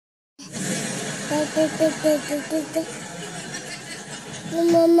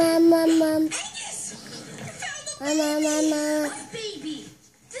Mama. Baby,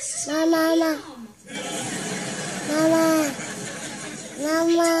 this is Mama. Mama.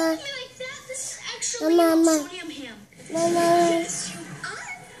 Mama. like that. This is actually Mama. sodium ham. Mama. Yes, you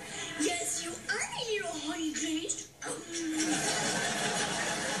are. Yes, you are, my little honey glazed.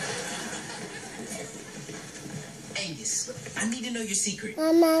 Angus, I need to know your secret.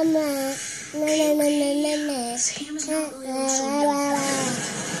 Mama. This ham is not really like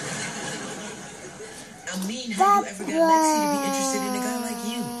sodium. I mean, have you ever got Lexi to be interested in a guy like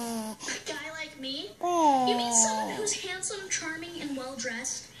you? A guy like me? You mean someone who's handsome, charming, and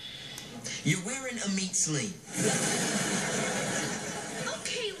well-dressed? You're wearing a meat sling.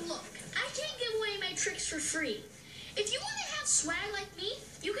 Okay, look. I can't give away my tricks for free. If you want to have swag like me,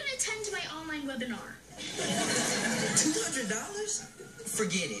 you can attend to my online webinar. $200?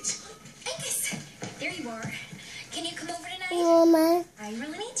 Forget it. Angus, there you are. Can you come over tonight? Mama. I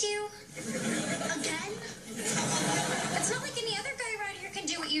really need you. Again? It's not like any other guy around here can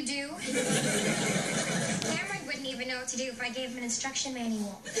do what you do. Cameron wouldn't even know what to do if I gave him an instruction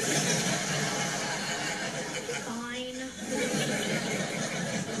manual. Fine.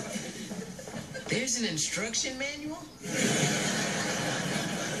 There's an instruction manual?